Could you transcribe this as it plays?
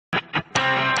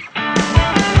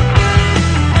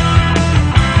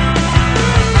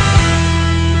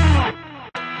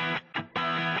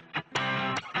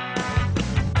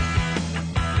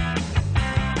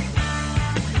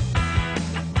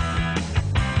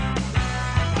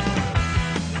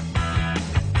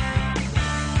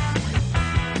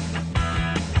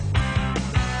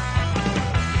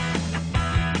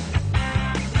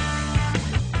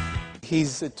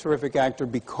he's a terrific actor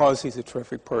because he's a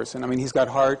terrific person. I mean, he's got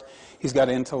heart, he's got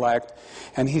intellect,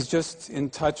 and he's just in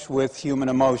touch with human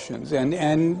emotions.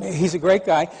 And he's a great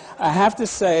guy. I have to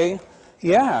say,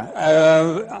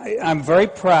 I'm very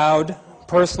proud,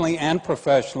 personally and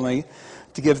professionally,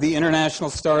 to give the International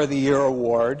Star of the Year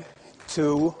award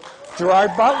to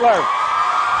Gerard Butler.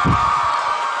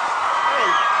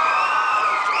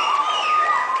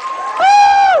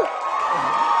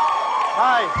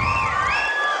 Hi.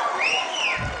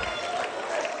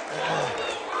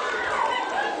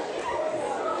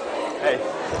 Hey.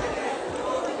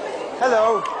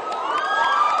 Hello.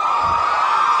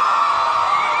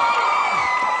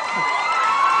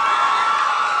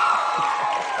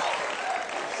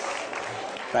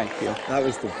 Thank you. That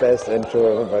was the best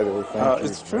intro ever, by the way. Thank you.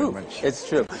 It's true. It's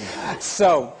true.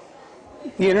 So,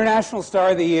 the International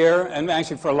Star of the Year, and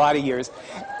actually for a lot of years,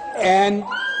 and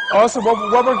also what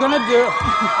we're going to do...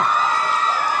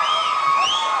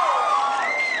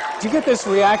 Do you get this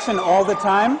reaction all the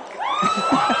time?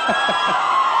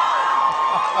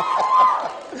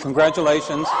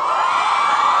 Congratulations.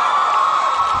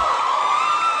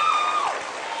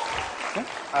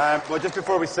 Well, just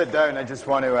before we sit down, I just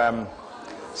want to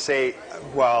say,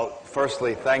 well,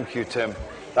 firstly, thank you, Tim.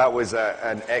 That was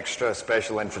an extra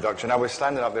special introduction. I was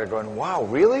standing up there going, wow,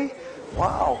 really?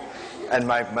 Wow. And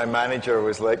my manager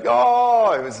was like,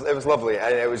 oh, it was lovely.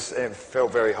 And it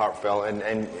felt very heartfelt.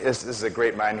 And this is a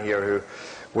great man here who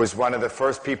was one of the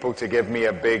first people to give me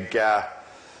a big,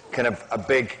 kind of a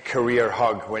big career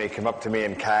hug when he came up to me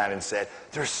in Cannes and said,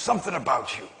 there's something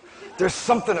about you. There's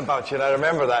something about you. And I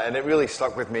remember that, and it really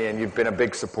stuck with me, and you've been a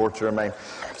big supporter of mine.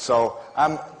 So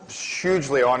I'm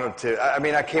hugely honored to, I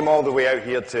mean, I came all the way out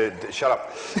here to shut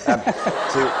up,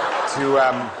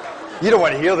 you don't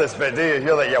want to hear this bit, do you?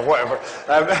 You're like, yeah, whatever.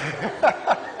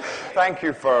 Thank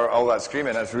you for all that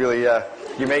screaming. That's really,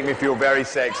 you make me feel very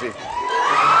sexy.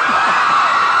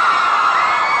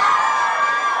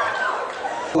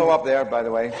 Hello up there, by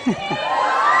the way.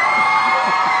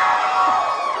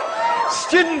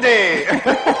 Student Day!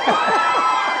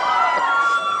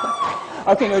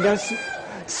 Okay, no, don't...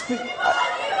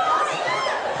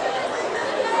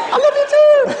 I love you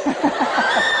too!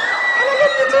 I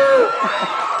love you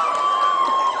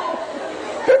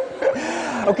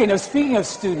too! Okay, now speaking of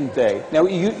Student Day, now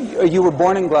you were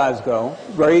born in Glasgow,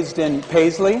 raised in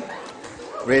Paisley?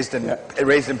 Raised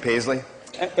in Paisley.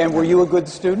 And were you a good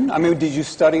student? I mean, did you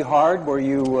study hard? Were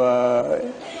you...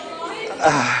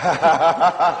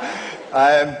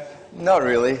 Not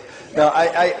really. No,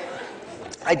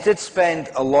 I did spend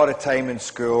a lot of time in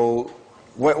school.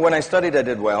 When I studied, I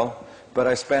did well. But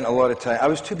I spent a lot of time... I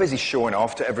was too busy showing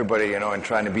off to everybody, you know, and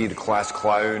trying to be the class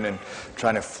clown and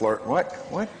trying to flirt... What?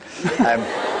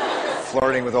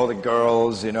 Flirting with all the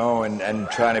girls, you know, and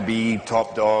trying to be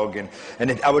top dog.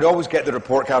 I would always get the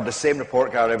report card, the same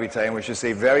report card every time, which would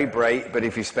say, very bright, but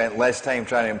if you spent less time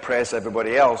trying to impress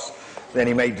everybody else, then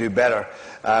he might do better.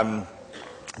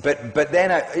 But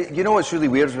then, you know what's really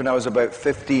weird is when I was about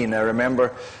 15, I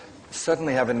remember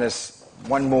suddenly having this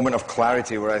one moment of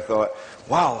clarity where I thought,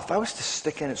 wow, if I was to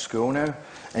stick in at school now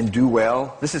and do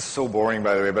well, this is so boring,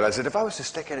 by the way, but I said, if I was to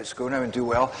stick in at school now and do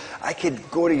well, I could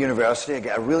go to university,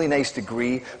 get a really nice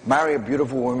degree, marry a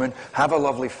beautiful woman, have a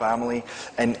lovely family,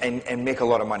 and make a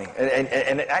lot of money.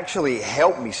 And it actually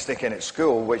helped me stick in at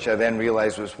school, which I then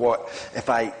realized was what, if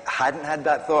I hadn't had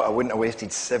that thought, I wouldn't have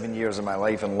wasted 7 years of my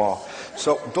life in law.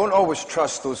 So don't always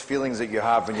trust those feelings that you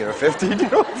have when you're a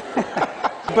 15-year-old.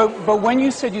 But when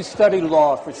you said you studied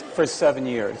law for 7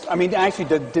 years, I mean, actually,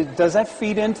 does that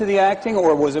feed into the acting,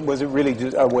 or was it really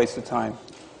just a waste of time?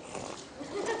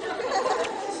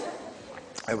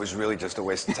 It was really just a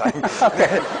waste of time.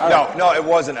 Okay. No, it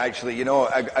wasn't actually. You know,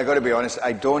 I got to be honest.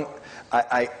 I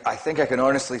think I can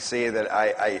honestly say that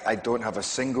I don't have a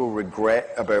single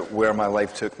regret about where my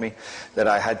life took me, that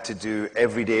I had to do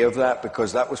every day of that,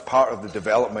 because that was part of the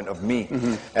development of me.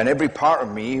 Mm-hmm. And every part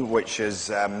of me, which is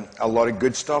a lot of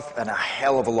good stuff and a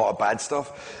hell of a lot of bad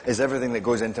stuff, is everything that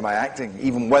goes into my acting.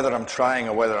 Even whether I'm trying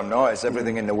or whether I'm not, it's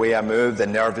everything in the way I move, the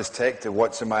nervous tick, to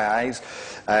what's in my eyes.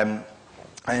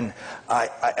 And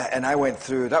I went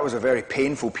through, that was a very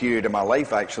painful period of my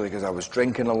life, actually, because I was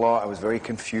drinking a lot, I was very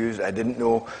confused, I didn't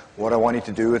know what I wanted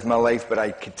to do with my life, but I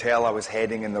could tell I was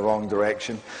heading in the wrong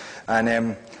direction.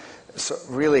 And so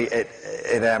really,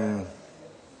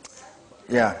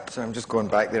 yeah, so I'm just going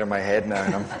back there in my head now,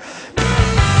 and